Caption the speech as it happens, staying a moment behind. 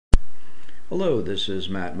Hello, this is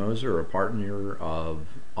Matt Moser, a partner of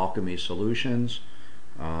Alchemy Solutions.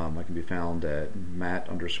 I can be found at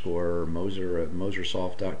matt_moser at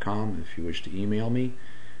mosersoft.com if you wish to email me.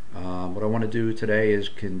 What I want to do today is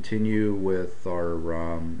continue with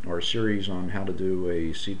our series on how to do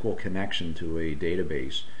a SQL connection to a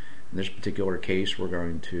database. In this particular case, we're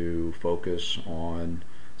going to focus on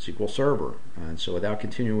SQL Server. And so without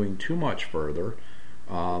continuing too much further,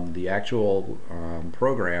 the actual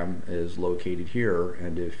program is located here,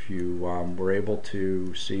 and if you were able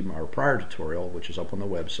to see our prior tutorial, which is up on the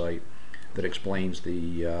website, that explains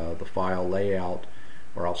the file layout,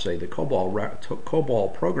 or I'll say the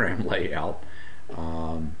COBOL program layout,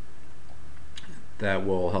 that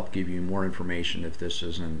will help give you more information if this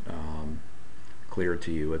isn't clear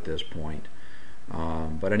to you at this point.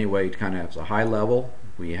 But anyway, kind of at a high level,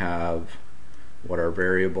 we have what our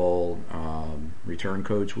variable return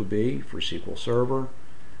codes would be for SQL Server.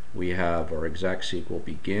 We have our exec SQL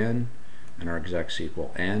begin and our exec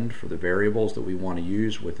SQL end for the variables that we want to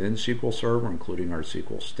use within SQL Server, including our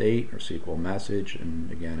SQL state, our SQL message,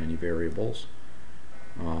 and again any variables.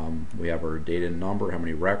 We have our data and number, how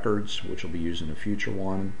many records, which will be used in a future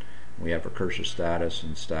one. We have our cursor status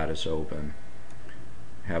and status open.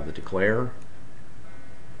 Have the declare.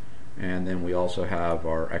 And then we also have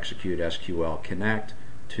our execute SQL connect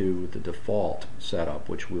to the default setup,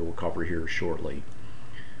 which we will cover here shortly.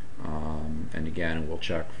 And again, we'll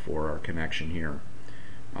check for our connection here.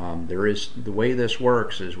 The way this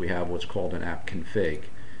works is we have what's called an app.config,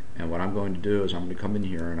 and what I'm going to do is I'm going to come in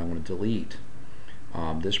here and I'm going to delete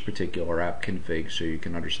this particular app.config so you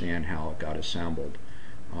can understand how it got assembled.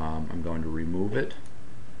 I'm going to remove it,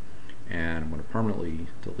 and I'm going to permanently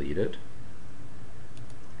delete it.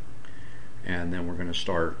 And then we're going to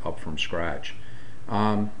start up from scratch.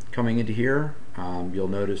 Coming into here, you'll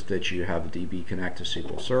notice that you have a DB connect to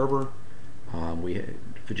SQL Server.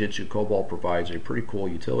 Fujitsu COBOL provides a pretty cool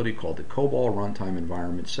utility called the COBOL Runtime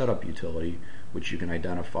Environment Setup Utility, which you can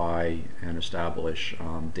identify and establish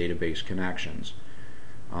database connections.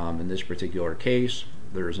 In this particular case,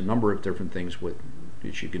 there's a number of different things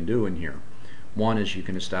that you can do in here. One is you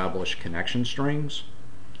can establish connection strings.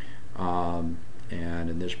 And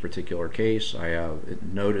in this particular case,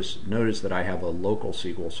 notice that I have a local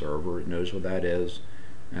SQL server. It knows what that is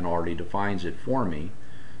and already defines it for me.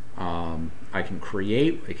 I can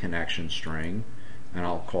create a connection string, and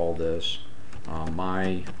I'll call this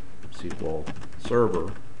my SQL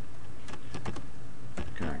Server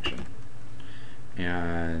connection.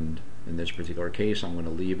 And in this particular case, I'm going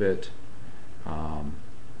to leave it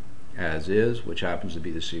as is, which happens to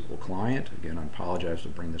be the SQL client. Again, I apologize to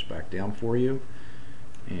bring this back down for you.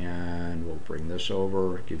 And we'll bring this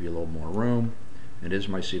over, give you a little more room. It is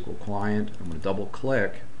my SQL client. I'm going to double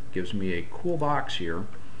click. Gives me a cool box here,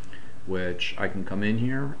 which I can come in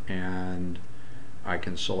here and I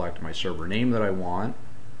can select my server name that I want,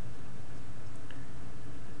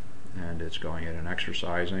 and it's going in and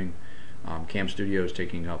exercising. Cam Studio is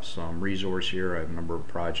taking up some resource here. I have a number of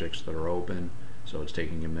projects that are open, so it's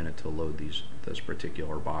taking a minute to load this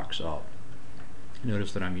particular box up.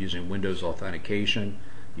 Notice that I'm using Windows authentication.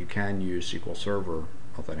 You can use SQL Server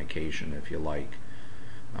authentication if you like.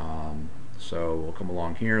 So we'll come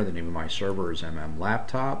along here. The name of my server is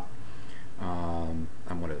Laptop. I'm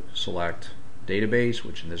going to select database,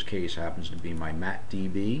 which in this case happens to be my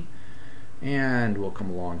MattDB. And we'll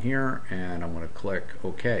come along here and I'm going to click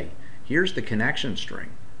OK. Here's the connection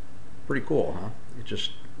string. Pretty cool, huh? It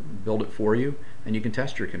just built it for you, and you can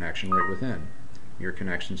test your connection right within. Your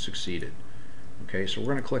connection succeeded. Okay, so we're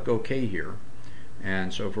going to click OK here,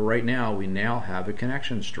 and so for right now we now have a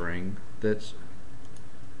connection string that's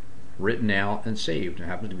written out and saved. It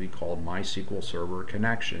happens to be called MySQL Server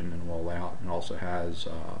Connection, and will allow, and also has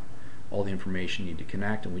all the information you need to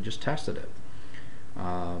connect, and we just tested it.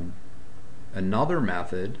 Another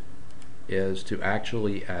method is to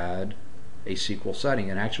actually add a SQL setting,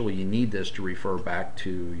 and actually you need this to refer back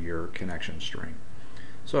to your connection string.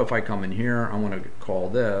 So if I come in here, I want to call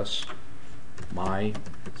this my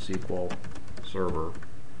SQL Server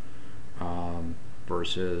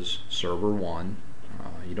versus server 1.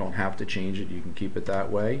 You don't have to change it, you can keep it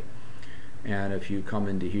that way. And if you come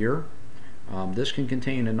into here, this can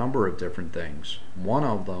contain a number of different things. One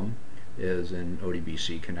of them is an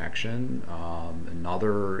ODBC connection.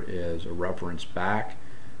 Another is a reference back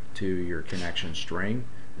to your connection string.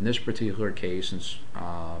 In this particular case, since we're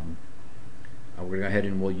going to go ahead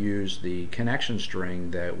and we'll use the connection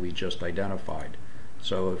string that we just identified.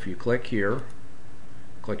 So if you click here,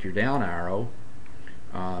 click your down arrow,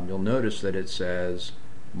 you'll notice that it says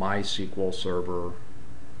MySQL Server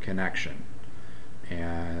Connection.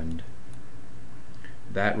 And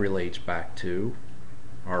that relates back to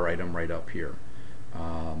our item right up here.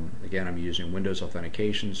 Again, I'm using Windows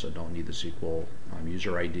authentication, so I don't need the SQL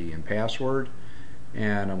user ID and password,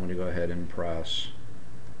 and I'm going to go ahead and press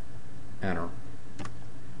enter.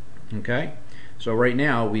 Okay, so right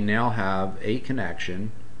now we now have a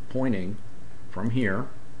connection pointing from here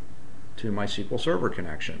to my SQL Server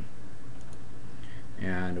connection.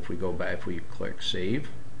 And if we go back, if we click save,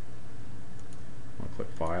 I'll click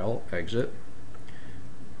file, exit.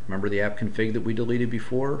 Remember the app config that we deleted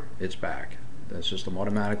before? It's back. The system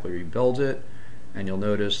automatically rebuilds it, and you'll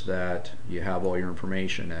notice that you have all your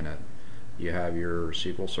information in it. You have your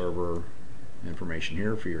SQL Server information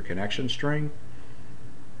here for your connection string.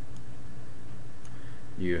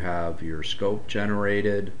 You have your scope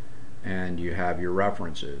generated, and you have your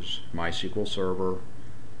references, MySQL Server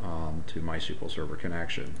to MySQL Server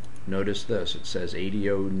connection. Notice this, it says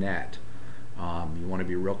ADO net. You want to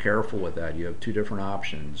be real careful with that. You have two different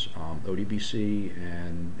options, ODBC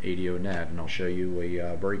and ADO net, and I'll show you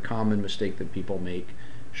a very common mistake that people make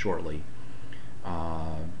shortly.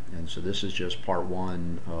 And so this is just part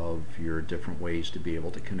one of your different ways to be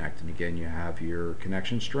able to connect. And again, you have your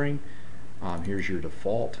connection string. Here's your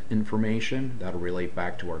default information. That'll relate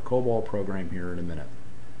back to our COBOL program here in a minute.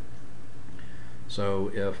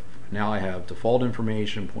 So if now I have default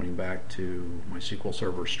information pointing back to my SQL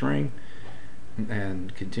Server string,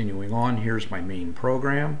 and continuing on, here's my main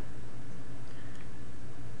program.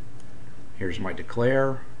 Here's my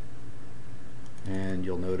declare, and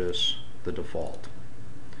you'll notice the default.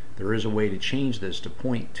 There is a way to change this to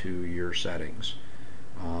point to your settings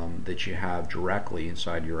that you have directly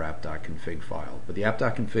inside your app.config file. But the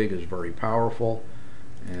app.config is very powerful,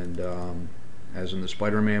 and as in the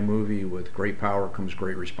Spider-Man movie, with great power comes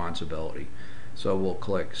great responsibility. So we'll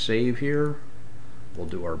click save here, we'll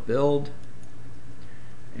do our build,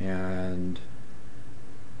 and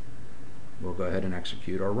we'll go ahead and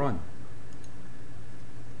execute our run.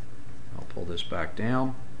 I'll pull this back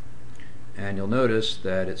down, and you'll notice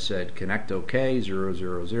that it said connect OK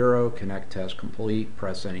 000, connect test complete,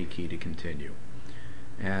 press any key to continue.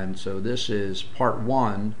 And so this is part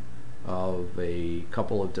one of a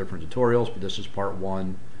couple of different tutorials, but this is part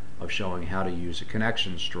one of showing how to use a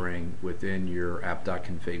connection string within your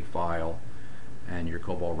app.config file and your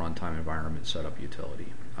COBOL runtime environment setup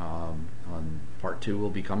utility. Part two will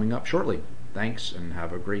be coming up shortly. Thanks, and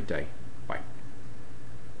have a great day.